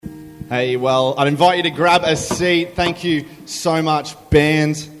Hey, well, I'd invite you to grab a seat. Thank you so much,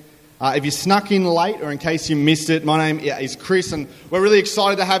 band. If you snuck in late or in case you missed it, my name is Chris and we're really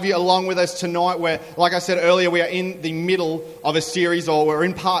excited to have you along with us tonight where, like I said earlier, we are in the middle of a series, or we're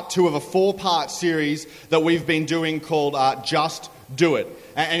in part 2 of a 4-part series that we've been doing called Just Do It.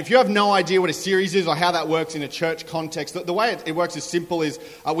 And if you have no idea what a series is or how that works in a church context, the way it works is simple, is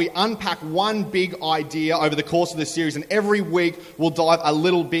we unpack one big idea over the course of the series, and every week we'll dive a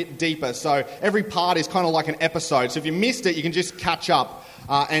little bit deeper. So every part is kind of like an episode. So if you missed it, you can just catch up.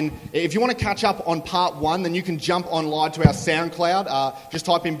 And if you want to catch up on part 1, then you can jump online to our SoundCloud. Just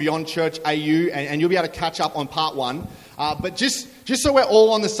type in Beyond Church AU and you'll be able to catch up on part 1. But just so we're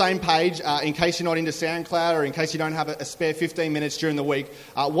all on the same page, in case you're not into SoundCloud or in case you don't have a spare 15 minutes during the week,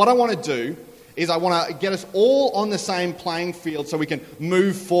 what I want to do is I want to get us all on the same playing field so we can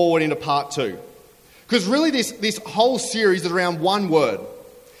move forward into part 2. Because really this whole series is around one word.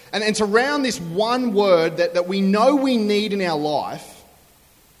 And it's around this one word that we know we need in our life,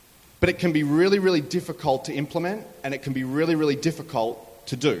 but it can be really, really difficult to implement, and it can be really, really difficult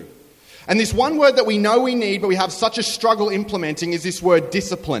to do. And this one word that we know we need, but we have such a struggle implementing, is this word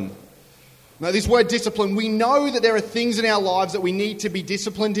discipline. Now, this word discipline, we know that there are things in our lives that we need to be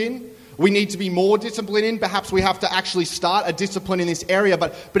disciplined in. We need to be more disciplined in. Perhaps we have to actually start a discipline in this area,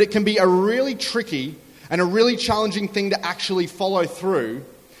 but it can be a really tricky and a really challenging thing to actually follow through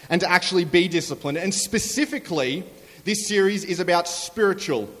and to actually be disciplined. And specifically, this series is about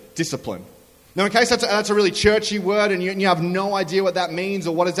spiritual discipline. Now, in case that's a really churchy word and you have no idea what that means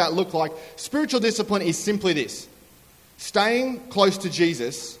or what does that look like, spiritual discipline is simply this: staying close to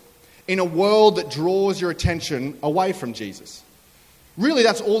Jesus in a world that draws your attention away from Jesus. Really,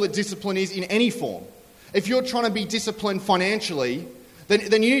 that's all that discipline is in any form. If you're trying to be disciplined financially,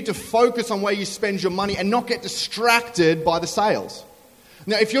 then you need to focus on where you spend your money and not get distracted by the sales.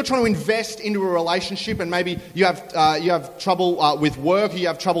 Now, if you're trying to invest into a relationship and maybe you have trouble with work, or you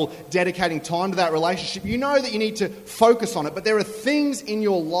have trouble dedicating time to that relationship, you know that you need to focus on it. But there are things in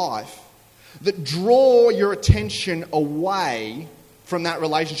your life that draw your attention away from that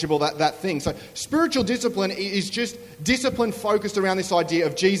relationship or that thing. So spiritual discipline is just discipline focused around this idea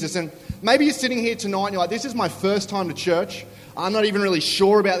of Jesus. And maybe you're sitting here tonight and you're like, this is my first time to church. I'm not even really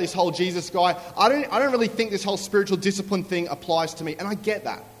sure about this whole Jesus guy. I don't really think this whole spiritual discipline thing applies to me. And I get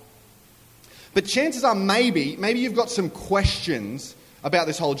that. But chances are maybe you've got some questions about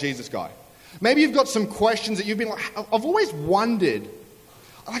this whole Jesus guy. Maybe you've got some questions that you've been like, I've always wondered.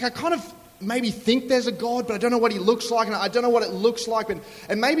 Like, I kind of maybe think there's a God, but I don't know what he looks like, and I don't know what it looks like.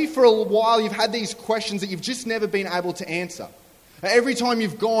 And maybe for a while you've had these questions that you've just never been able to answer. Every time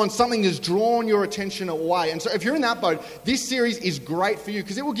you've gone, something has drawn your attention away. And so if you're in that boat, this series is great for you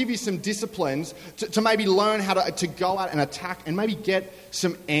because it will give you some disciplines to maybe learn how to go out and attack and maybe get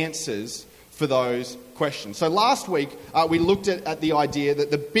some answers for those questions. So last week, we looked at the idea that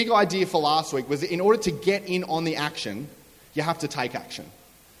the big idea for last week was that in order to get in on the action, you have to take action.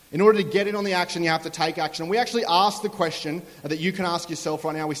 In order to get in on the action, you have to take action. And we actually asked the question that you can ask yourself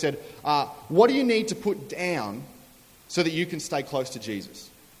right now. We said, what do you need to put down so that you can stay close to Jesus?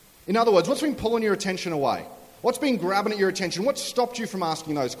 In other words, what's been pulling your attention away? What's been grabbing at your attention? What stopped you from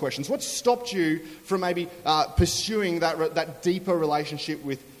asking those questions? What stopped you from maybe pursuing that deeper relationship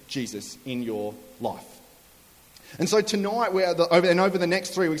with Jesus in your life? And so tonight, over the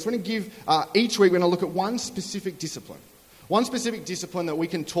next 3 weeks, we're going to give, each week we're going to look at one specific discipline. One specific discipline that we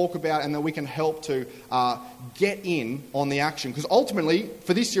can talk about and that we can help to get in on the action. Because ultimately,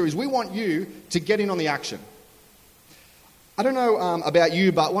 for this series, we want you to get in on the action. I don't know about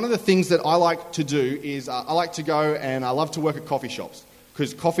you, but one of the things that I like to do is I like to go and I love to work at coffee shops.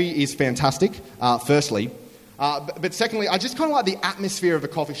 Because coffee is fantastic, firstly. But secondly, I just kind of like the atmosphere of a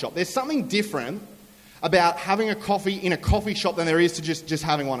coffee shop. There's something different about having a coffee in a coffee shop than there is to just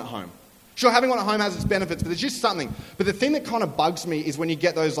having one at home. Sure, having one at home has its benefits, but there's just something. But the thing that kind of bugs me is when you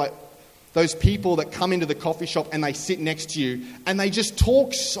get those people that come into the coffee shop and they sit next to you and they just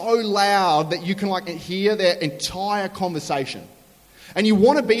talk so loud that you can hear their entire conversation. And you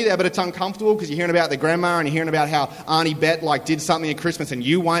want to be there, but it's uncomfortable because you're hearing about the grandma and you're hearing about how Auntie Bet did something at Christmas and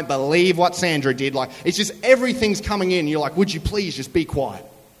you won't believe what Sandra did. It's just everything's coming in. You're like, would you please just be quiet?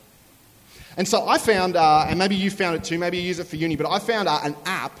 And so I found, and maybe you found it too, maybe you use it for uni, but I found an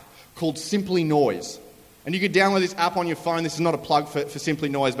app called Simply Noise. And you can download this app on your phone. This is not a plug for Simply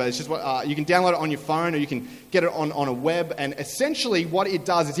Noise, but it's just what you can download it on your phone or you can get it on a web. And essentially what it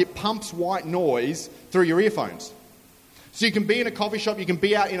does is it pumps white noise through your earphones. So you can be in a coffee shop, you can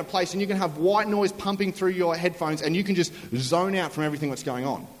be out in a place, and you can have white noise pumping through your headphones and you can just zone out from everything that's going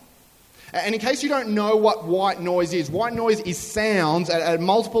on. And in case you don't know what white noise is sounds at a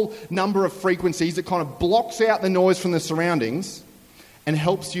multiple number of frequencies that kind of blocks out the noise from the surroundings and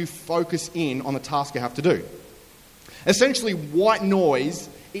helps you focus in on the task you have to do. Essentially, white noise,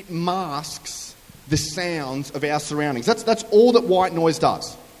 it masks the sounds of our surroundings. That's all that white noise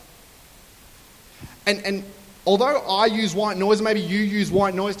does. And although I use white noise, maybe you use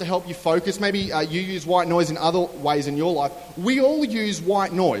white noise to help you focus, maybe you use white noise in other ways in your life, we all use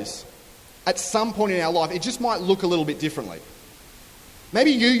white noise at some point in our life. It just might look a little bit differently.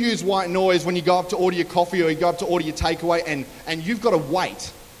 Maybe you use white noise when you go up to order your coffee or you go up to order your takeaway and you've got to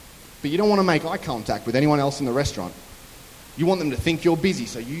wait, but you don't want to make eye contact with anyone else in the restaurant. You want them to think you're busy,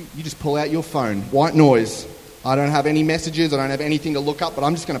 so you just pull out your phone. White noise. I don't have any messages, I don't have anything to look up, but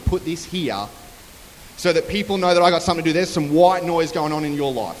I'm just going to put this here so that people know that I got something to do. There's some white noise going on in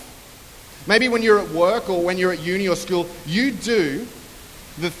your life. Maybe when you're at work or when you're at uni or school, you do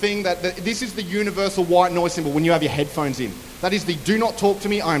the thing that this is the universal white noise symbol when you have your headphones in. That is the do not talk to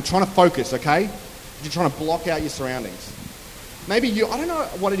me, I am trying to focus, okay? You're trying to block out your surroundings. Maybe I don't know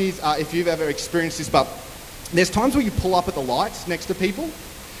what it is if you've ever experienced this, but there's times where you pull up at the lights next to people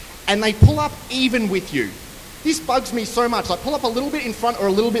and they pull up even with you. This bugs me so much. I pull up a little bit in front or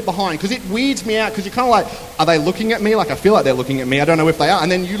a little bit behind because it weirds me out because you're kind of like, are they looking at me? Like I feel like they're looking at me. I don't know if they are.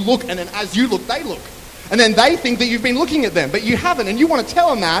 And then you look, and then as you look, they look. And then they think that you've been looking at them, but you haven't, and you want to tell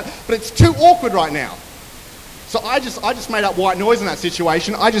them that, but it's too awkward right now. So I just made up white noise in that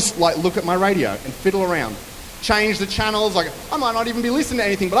situation. I just look at my radio and fiddle around. Change the channels, I might not even be listening to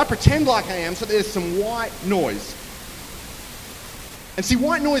anything, but I pretend like I am so there's some white noise. And see,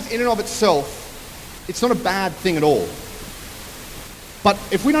 white noise in and of itself, it's not a bad thing at all. But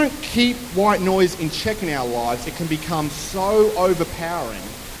if we don't keep white noise in check in our lives, it can become so overpowering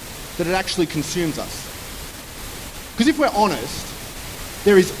that it actually consumes us. Because if we're honest,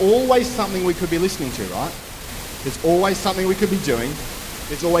 there is always something we could be listening to, right? There's always something we could be doing.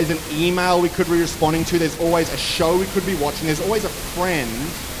 There's always an email we could be responding to. There's always a show we could be watching. There's always a friend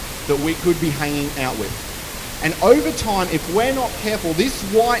that we could be hanging out with. And over time, if we're not careful, this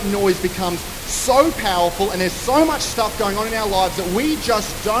white noise becomes so powerful and there's so much stuff going on in our lives that we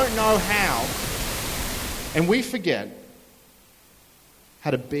just don't know how. And we forget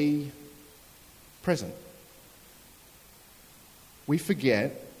how to be present. We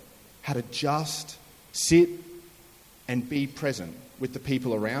forget how to just sit and be present with the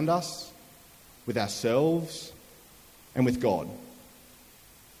people around us, with ourselves, and with God.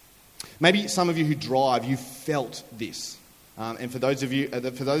 Maybe some of you who drive, you felt this. And for those of you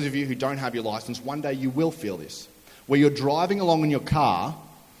who don't have your license, one day you will feel this. Where you're driving along in your car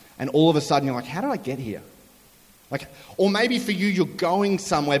and all of a sudden you're like, how did I get here? Or maybe for you, you're going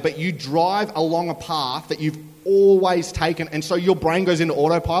somewhere, but you drive along a path that you've always taken, and so your brain goes into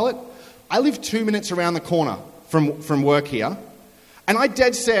autopilot. I live 2 minutes around the corner from work here, and I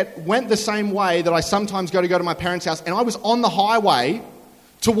dead set went the same way that I sometimes go to my parents' house, and I was on the highway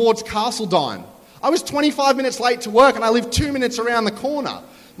towards Castledine. I was 25 minutes late to work, and I live 2 minutes around the corner.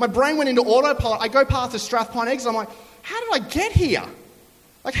 My brain went into autopilot. I go past the Strathpine exit. I'm like, how did I get here?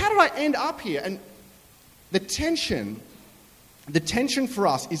 How did I end up here? And the tension for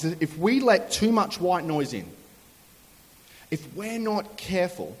us is that if we let too much white noise in, if we're not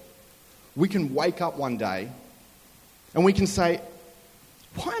careful, we can wake up one day and we can say,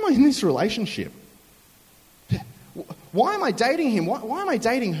 why am I in this relationship? Why am I dating him? Why am I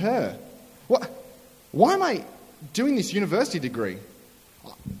dating her? Why am I doing this university degree?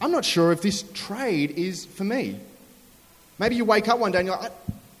 I'm not sure if this trade is for me. Maybe you wake up one day and you're like,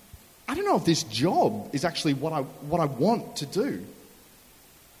 I don't know if this job is actually what I want to do.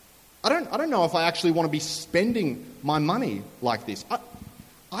 I don't know if I actually want to be spending my money like this.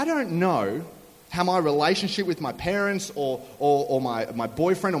 I don't know how my relationship with my parents or my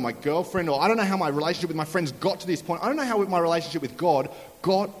boyfriend or my girlfriend, or I don't know how my relationship with my friends got to this point. I don't know how my relationship with God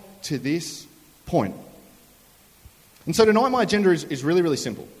got to this point. And so tonight my agenda is really, really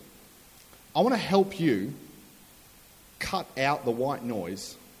simple. I want to help you cut out the white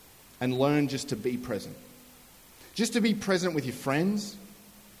noise and learn just to be present. Just to be present with your friends,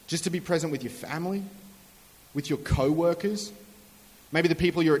 just to be present with your family, with your co-workers, maybe the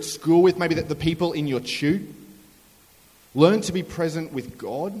people you're at school with, maybe the people in your tute. Learn to be present with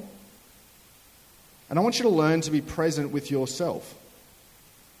God. And I want you to learn to be present with yourself,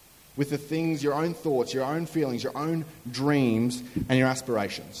 with the things, your own thoughts, your own feelings, your own dreams, and your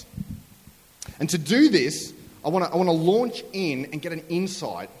aspirations. And to do this, I want to launch in and get an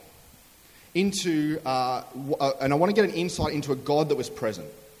insight into, a God that was present.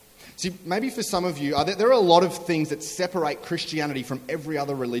 See, maybe for some of you, there are a lot of things that separate Christianity from every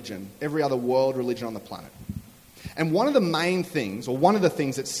other religion, every other world religion on the planet. And one of the main things, or one of the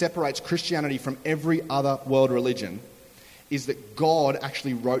things that separates Christianity from every other world religion is that God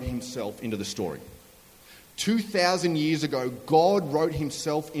actually wrote himself into the story. 2,000 years ago, God wrote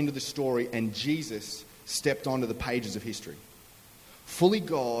himself into the story and Jesus stepped onto the pages of history. Fully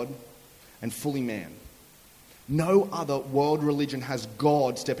God and fully man. No other world religion has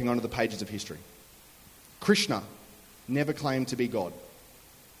God stepping onto the pages of history. Krishna never claimed to be God.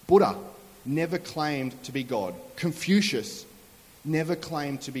 Buddha never claimed to be God. Confucius never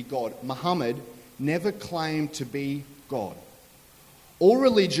claimed to be God. Muhammad never claimed to be God. All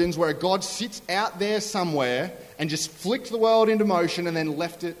religions where God sits out there somewhere and just flicked the world into motion and then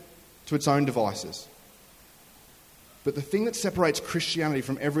left it to its own devices. But the thing that separates Christianity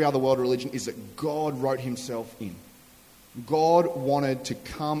from every other world religion is that God wrote himself in. God wanted to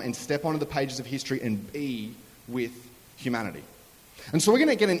come and step onto the pages of history and be with humanity. And so we're going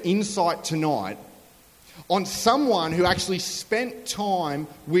to get an insight tonight on someone who actually spent time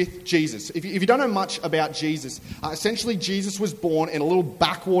with Jesus. If you don't know much about Jesus, essentially Jesus was born in a little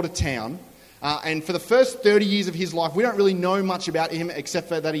backwater town. And for the first 30 years of his life, we don't really know much about him except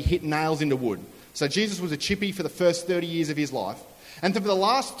for that he hit nails into wood. So Jesus was a chippy for the first 30 years of his life. And for the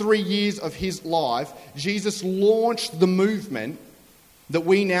last 3 years of his life, Jesus launched the movement that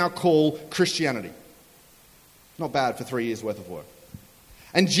we now call Christianity. Not bad for 3 years' worth of work.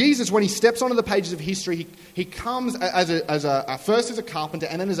 And Jesus, when he steps onto the pages of history, he comes first as a carpenter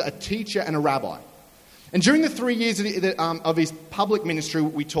and then as a teacher and a rabbi. And during the 3 years of his public ministry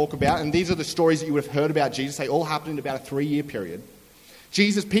we talk about, and these are the stories that you would have heard about Jesus, they all happened in about a 3-year period.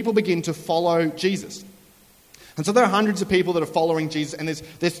 People begin to follow Jesus. And so there are hundreds of people that are following Jesus, and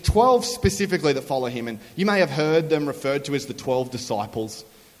there's 12 specifically that follow him. And you may have heard them referred to as the 12 disciples.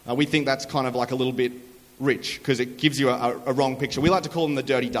 We think that's kind of like a little bit rich because it gives you a wrong picture. We like to call them the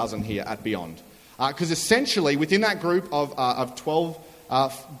Dirty Dozen here at Beyond. Because essentially within that group of 12,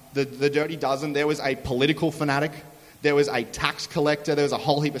 the Dirty Dozen, there was a political fanatic, there was a tax collector, there was a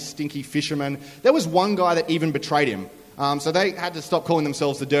whole heap of stinky fishermen. There was one guy that even betrayed him. So they had to stop calling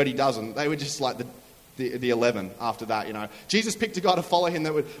themselves the Dirty Dozen. They were just like the 11 after that, you know. Jesus picked a guy to follow him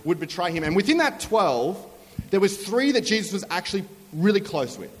that would betray him. And within that 12, there was 3 that Jesus was actually really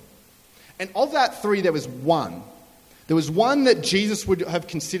close with. And of that 3, there was one. There was one that Jesus would have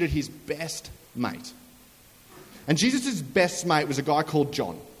considered his best mate. And Jesus' best mate was a guy called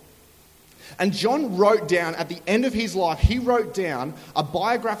John. And John wrote down, at the end of his life, he wrote down a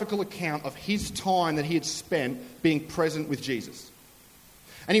biographical account of his time that he had spent being present with Jesus.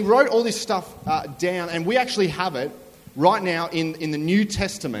 And he wrote all this stuff down, and we actually have it right now in the New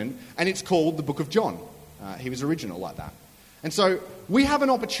Testament, and it's called the Book of John. He was original like that. And so we have an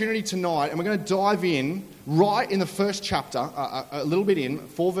opportunity tonight, and we're going to dive in right in the first chapter, a little bit in,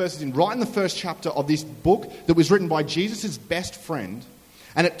 4 verses in, right in the first chapter of this book that was written by Jesus' best friend.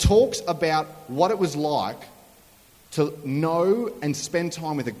 And it talks about what it was like to know and spend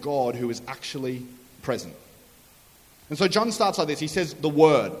time with a God who is actually present. And so John starts like this. He says, the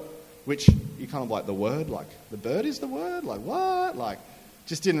Word, which you kind of like, the Word? Like, the bird is the Word? Like, what? Like,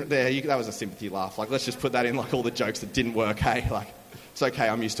 just didn't, that was a sympathy laugh. Like, let's just put that in like all the jokes that didn't work, hey? Like, it's okay,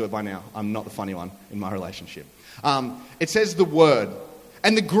 I'm used to it by now. I'm not the funny one in my relationship. It says the Word.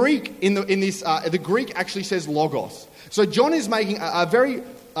 And the Greek the Greek actually says logos. So John is making a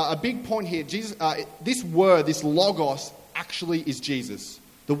big point here. Jesus, this word, this logos, actually is Jesus.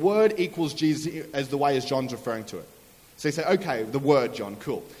 The Word equals Jesus as the way as John's referring to it. So you say, okay, the Word, John,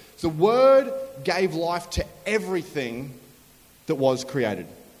 cool. So the Word gave life to everything that was created.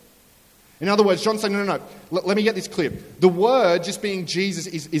 In other words, John's saying, no. Let me get this clear. The Word, just being Jesus,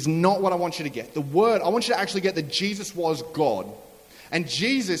 is not what I want you to get. The Word, I want you to actually get that Jesus was God. And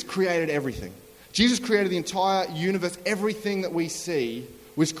Jesus created everything. Jesus created the entire universe. Everything that we see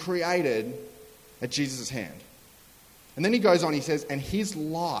was created at Jesus' hand. And then he goes on, he says, and his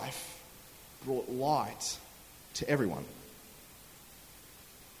life brought light to everyone.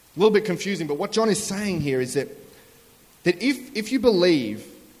 A little bit confusing, but what John is saying here is that if you believe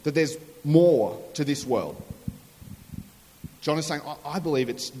that there's more to this world, John is saying, I believe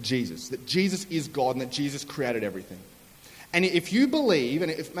it's Jesus, that Jesus is God and that Jesus created everything. And if you believe,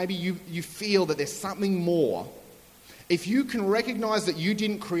 and if maybe you feel that there's something more, if you can recognize that you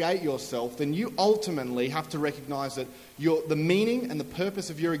didn't create yourself, then you ultimately have to recognize that the meaning and the purpose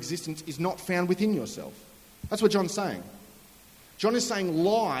of your existence is not found within yourself. That's what John's saying. John is saying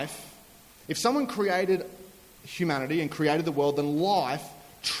life, if someone created humanity and created the world, then life,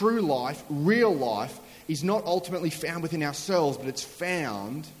 true life, real life, is not ultimately found within ourselves, but it's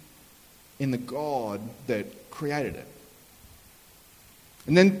found in the God that created it.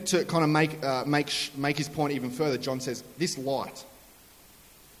 And then to kind of make his point even further, John says, this light,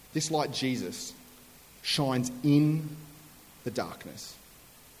 Jesus, shines in the darkness.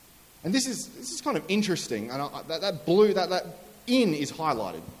 And this is kind of interesting. And that blue, that in is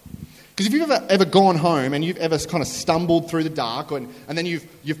highlighted. Because if you've ever gone home and you've ever kind of stumbled through the dark and then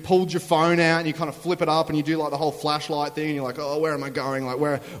you've pulled your phone out and you kind of flip it up and you do like the whole flashlight thing and you're like, oh, where am I going? Like,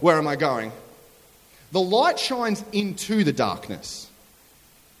 where am I going? The light shines into the darkness.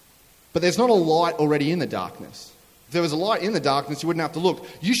 But there's not a light already in the darkness. If there was a light in the darkness, you wouldn't have to look.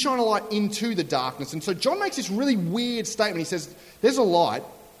 You shine a light into the darkness. And so John makes this really weird statement. He says, there's a light,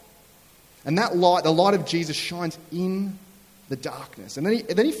 and that light, the light of Jesus, shines in the darkness. And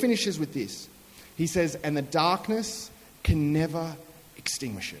then he finishes with this. He says, and the darkness can never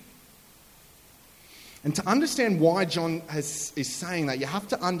extinguish it. And to understand why John is saying that, you have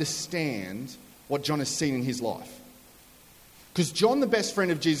to understand what John has seen in his life. Because John, the best friend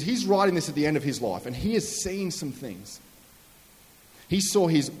of Jesus, he's writing this at the end of his life, and he has seen some things. He saw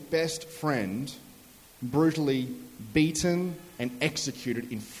his best friend brutally beaten and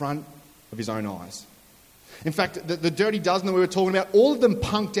executed in front of his own eyes. In fact, the Dirty Dozen that we were talking about, all of them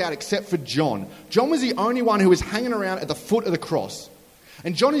punked out except for John. John was the only one who was hanging around at the foot of the cross.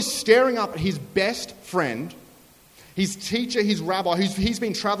 And John is staring up at his best friend, his teacher, his rabbi, who he's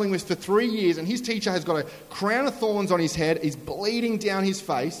been traveling with for 3 years, and his teacher has got a crown of thorns on his head, he's bleeding down his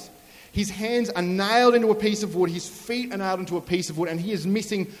face, his hands are nailed into a piece of wood, his feet are nailed into a piece of wood, and he is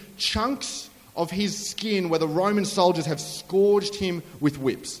missing chunks of his skin where the Roman soldiers have scourged him with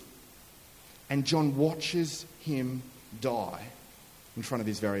whips. And John watches him die in front of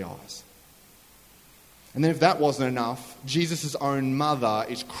his very eyes. And then if that wasn't enough, Jesus' own mother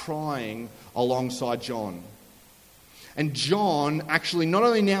is crying alongside John. And John actually not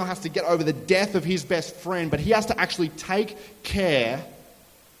only now has to get over the death of his best friend, but he has to actually take care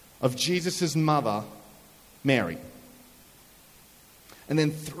of Jesus' mother, Mary. And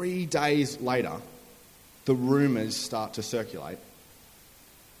then 3 days later, the rumours start to circulate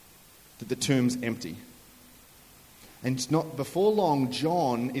that the tomb's empty. And it's not before long,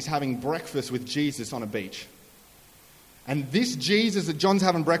 John is having breakfast with Jesus on a beach. And this Jesus that John's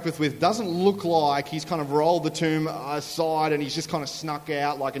having breakfast with doesn't look like he's kind of rolled the tomb aside and he's just kind of snuck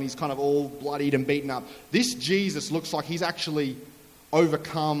out and he's kind of all bloodied and beaten up. This Jesus looks like he's actually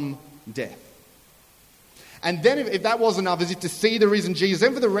overcome death. And then if that wasn't enough, as if to see the risen Jesus,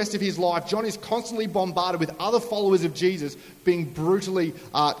 then for the rest of his life, John is constantly bombarded with other followers of Jesus being brutally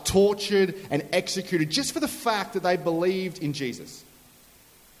tortured and executed just for the fact that they believed in Jesus.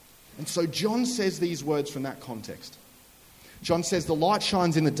 And so John says these words from that context. John says, the light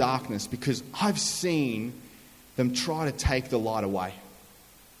shines in the darkness because I've seen them try to take the light away.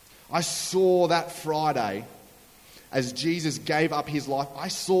 I saw that Friday as Jesus gave up his life. I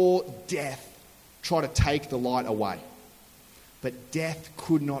saw death try to take the light away. But death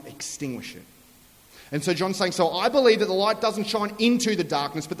could not extinguish it. And so John's saying, so I believe that the light doesn't shine into the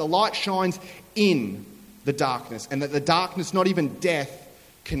darkness, but the light shines in the darkness. And that the darkness, not even death,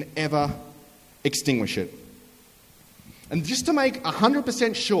 can ever extinguish it. And just to make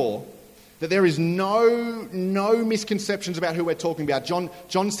 100% sure that there is no misconceptions about who we're talking about,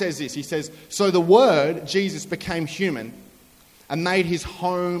 John says this. He says, so the Word, Jesus, became human and made his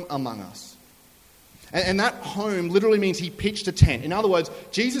home among us. And that home literally means he pitched a tent. In other words,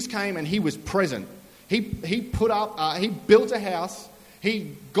 Jesus came and he was present. He built a house.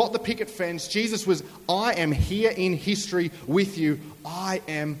 He got the picket fence. Jesus was, I am here in history with you. I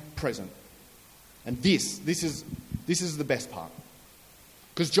am present. And this is the best part.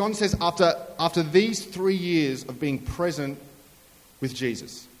 Because John says after these 3 years of being present with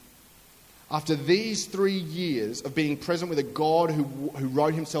Jesus, after these 3 years of being present with a God who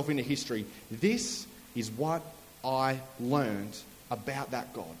wrote himself into history, this is what I learned about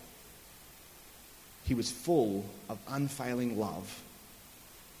that God. He was full of unfailing love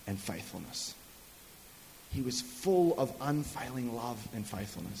and faithfulness. He was full of unfailing love and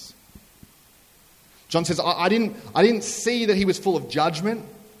faithfulness. John says, I didn't see that he was full of judgment.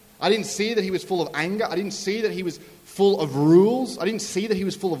 I didn't see that he was full of anger. I didn't see that he was full of rules. I didn't see that he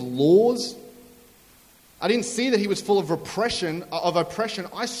was full of laws. I didn't see that he was full of oppression.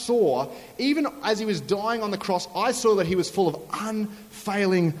 I saw, even as he was dying on the cross, I saw that he was full of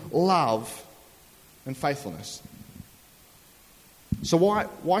unfailing love and faithfulness. So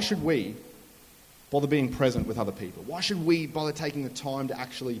why should we bother being present with other people? Why should we bother taking the time to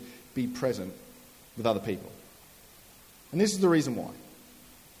actually be present with other people? And this is the reason why.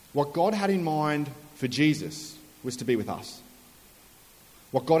 What God had in mind for Jesus was to be with us.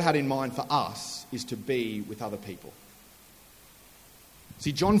 What God had in mind for us is to be with other people.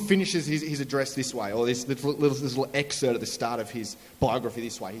 See, John finishes his address this way, or this little excerpt at the start of his biography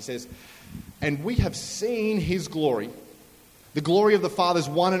this way. He says, "And we have seen his glory, the glory of the Father's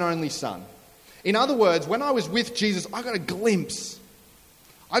one and only Son." In other words, when I was with Jesus, I got a glimpse.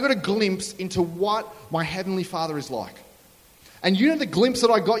 I got a glimpse into what my Heavenly Father is like. And you know the glimpse that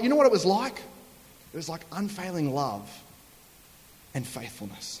I got, you know what it was like? It was like unfailing love and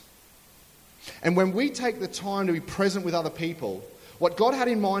faithfulness. And when we take the time to be present with other people, what God had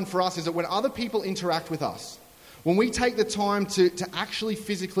in mind for us is that when other people interact with us, when we take the time to actually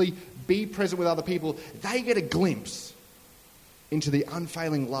physically be present with other people, they get a glimpse into the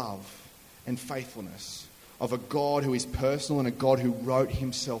unfailing love and faithfulness of a God who is personal and a God who wrote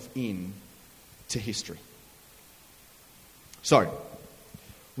himself in to history. So,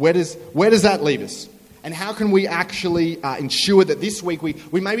 where does that leave us? And how can we actually ensure that this week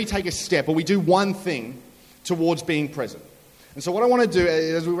we maybe take a step or we do one thing towards being present? And so what I want to do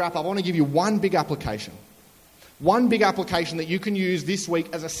as we wrap up, I want to give you one big application. One big application that you can use this week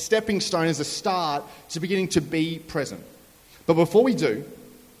as a stepping stone, as a start to beginning to be present. But before we do,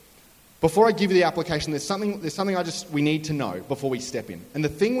 before I give you the application, there's something we need to know before we step in. And the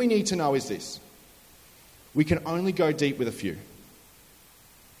thing we need to know is this. We can only go deep with a few.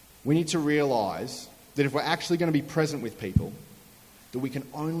 We need to realise that if we're actually going to be present with people, that we can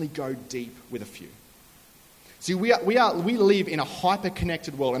only go deep with a few. See, we live in a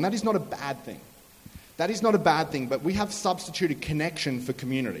hyper-connected world, and that is not a bad thing. That is not a bad thing, but we have substituted connection for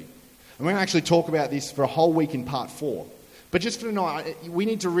community. And we're going to actually talk about this for a whole week in part 4. But just for tonight, we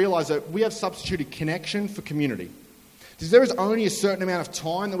need to realise that we have substituted connection for community. Because there is only a certain amount of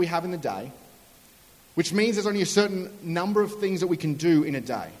time that we have in the day, which means there's only a certain number of things that we can do in a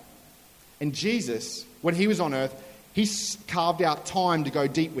day. And Jesus, when he was on earth, he carved out time to go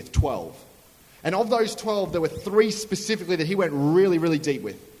deep with 12. And of those 12, there were 3 specifically that he went really, really deep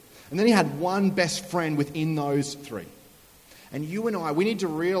with. And then he had one best friend within those 3. And you and I, we need to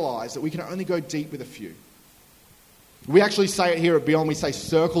realise that we can only go deep with a few. We actually say it here at Beyond, we say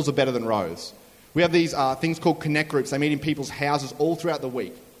circles are better than rows. We have these things called connect groups. They meet in people's houses all throughout the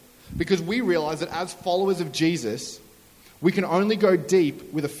week. Because we realise that as followers of Jesus, we can only go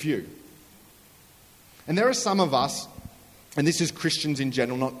deep with a few. And there are some of us, and this is Christians in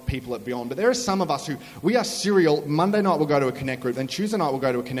general, not people at Beyond, but there are some of us who, we are serial. Monday night we'll go to a connect group, then Tuesday night we'll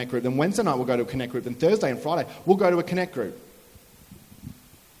go to a connect group, then Wednesday night we'll go to a connect group, then Thursday and Friday we'll go to a connect group.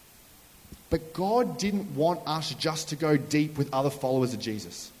 But God didn't want us just to go deep with other followers of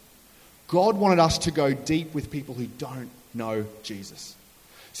Jesus. God wanted us to go deep with people who don't know Jesus.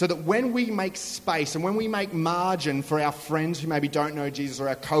 So that when we make space and when we make margin for our friends who maybe don't know Jesus, or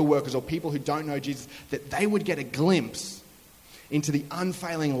our co-workers or people who don't know Jesus, that they would get a glimpse into the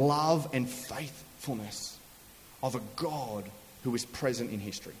unfailing love and faithfulness of a God who is present in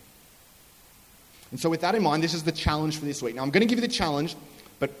history. And so with that in mind, this is the challenge for this week. Now I'm going to give you the challenge,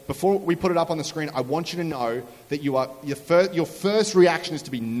 but before we put it up on the screen, I want you to know that your first reaction is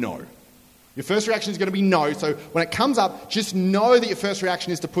to be no. Your first reaction is going to be no. So when it comes up, just know that your first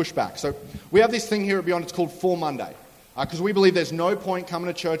reaction is to push back. So we have this thing here at Beyond, it's called For Monday. Because we believe there's no point coming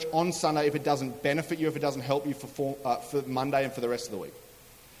to church on Sunday if it doesn't benefit you, if it doesn't help you for Monday and for the rest of the week.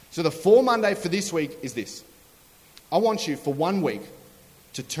 So the For Monday for this week is this. I want you for 1 week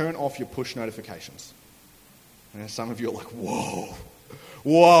to turn off your push notifications. And some of you are like,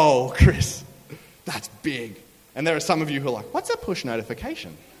 whoa, Chris, that's big. And there are some of you who are like, what's a push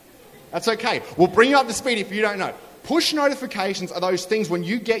notification? That's okay. We'll bring you up to speed if you don't know. Push notifications are those things when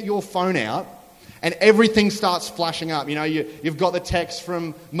you get your phone out and everything starts flashing up. You know, you've got the text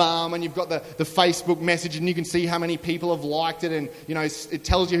from mum and you've got the Facebook message and you can see how many people have liked it, and you know it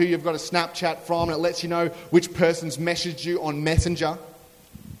tells you who you've got a Snapchat from and it lets you know which person's messaged you on Messenger.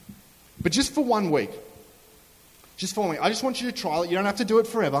 But just for 1 week, I just want you to trial it. You don't have to do it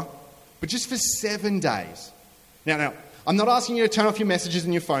forever, but just for 7 days. Now, I'm not asking you to turn off your messages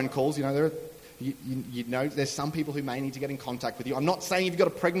and your phone calls. You know, there's some people who may need to get in contact with you. I'm not saying if you've got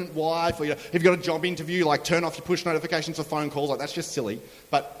a pregnant wife or if you've got a job interview, like turn off your push notifications for phone calls. Like that's just silly.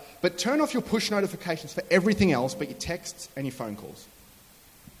 But turn off your push notifications for everything else but your texts and your phone calls.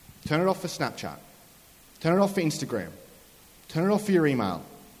 Turn it off for Snapchat. Turn it off for Instagram. Turn it off for your email.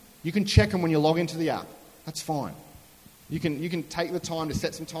 You can check them when you log into the app. That's fine. You can take the time to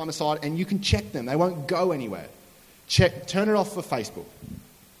set some time aside and you can check them. They won't go anywhere. Turn it off for Facebook.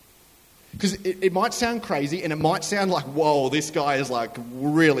 Because it might sound crazy and it might sound like, whoa, this guy is like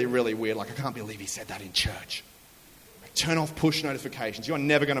really, really weird. Like, I can't believe he said that in church. Turn off push notifications. You're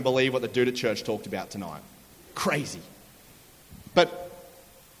never going to believe what the dude at church talked about tonight. Crazy. But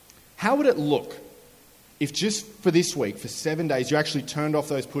How would it look if just for this week, for 7 days, you actually turned off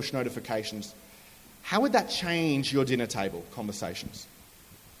those push notifications? How would that change your dinner table conversations?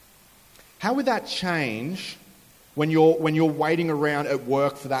 How would that change when you're waiting around at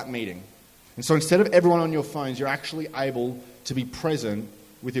work for that meeting? And so instead of everyone on your phones, you're actually able to be present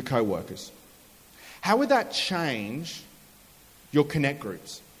with your co-workers. How would that change your connect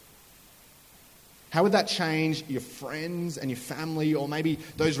groups? How would that change your friends and your family, or maybe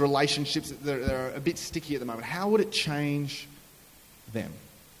those relationships that are a bit sticky at the moment? How would it change them?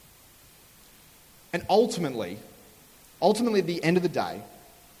 And ultimately, at the end of the day,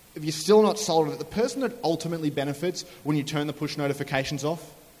 if you're still not sold on it, the person that ultimately benefits when you turn the push notifications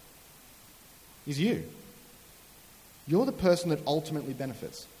off is you. You're the person that ultimately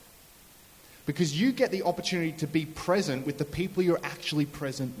benefits. Because you get the opportunity to be present with the people you're actually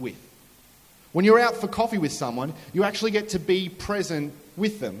present with. When you're out for coffee with someone, you actually get to be present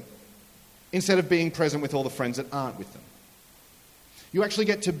with them instead of being present with all the friends that aren't with them. You actually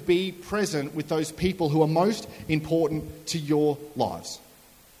get to be present with those people who are most important to your lives.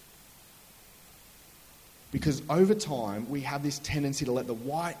 Because over time, we have this tendency to let the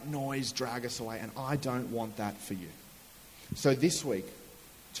white noise drag us away, and I don't want that for you. So this week,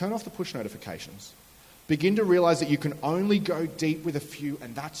 turn off the push notifications. Begin to realize that you can only go deep with a few,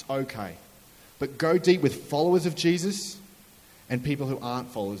 and that's okay. But go deep with followers of Jesus and people who aren't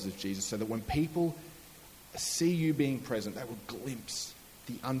followers of Jesus, so that when people see you being present, they will glimpse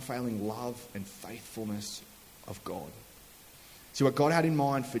the unfailing love and faithfulness of God. See, what God had in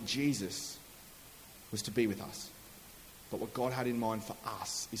mind for Jesus was to be with us. But what God had in mind for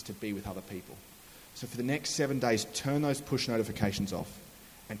us is to be with other people. So for the next 7 days, turn those push notifications off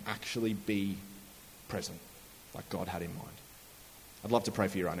and actually be present like God had in mind. I'd love to pray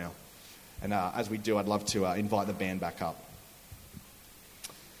for you right now. And as we do, I'd love to invite the band back up.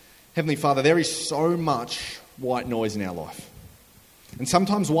 Heavenly Father, there is so much white noise in our life. And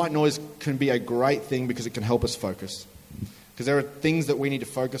sometimes white noise can be a great thing because it can help us focus. Because there are things that we need to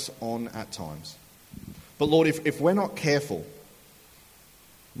focus on at times. But Lord, if we're not careful,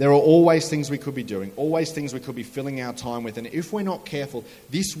 there are always things we could be doing, always things we could be filling our time with. And if we're not careful,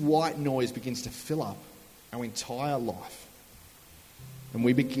 this white noise begins to fill up our entire life. And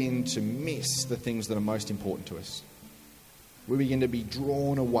we begin to miss the things that are most important to us. We begin to be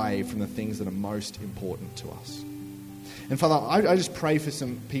drawn away from the things that are most important to us. And Father, I just pray for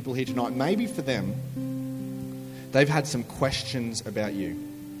some people here tonight. Maybe for them, they've had some questions about you.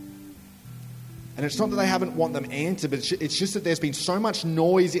 And it's not that they haven't want them answered, but it's just that there's been so much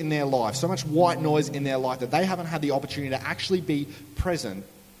noise in their life, so much white noise in their life, that they haven't had the opportunity to actually be present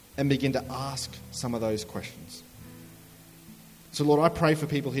and begin to ask some of those questions. So Lord, I pray for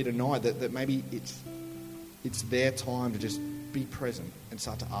people here tonight that maybe it's their time to just be present and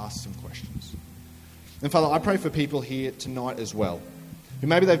start to ask some questions. And Father, I pray for people here tonight as well, who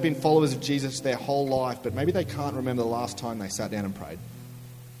maybe they've been followers of Jesus their whole life, but maybe they can't remember the last time they sat down and prayed.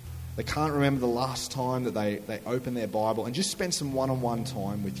 They can't remember the last time that they opened their Bible and just spent some one-on-one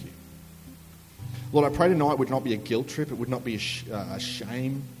time with you. Lord, I pray tonight would not be a guilt trip, it would not be a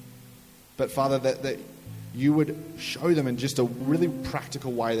shame, but Father, that you would show them in just a really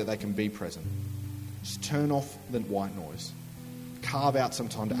practical way that they can be present. Just turn off the white noise. Carve out some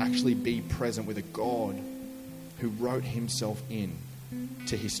time to actually be present with a God who wrote himself in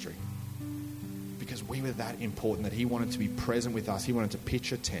to history. Because we were that important that he wanted to be present with us. He wanted to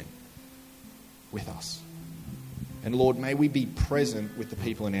pitch a tent with us. And Lord, may we be present with the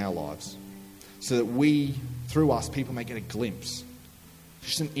people in our lives so that we, through us, people may get a glimpse,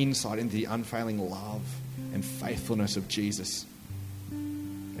 just an insight into the unfailing love and faithfulness of Jesus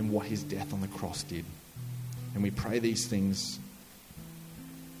and what his death on the cross did. And we pray these things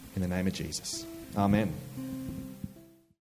in the name of Jesus. Amen.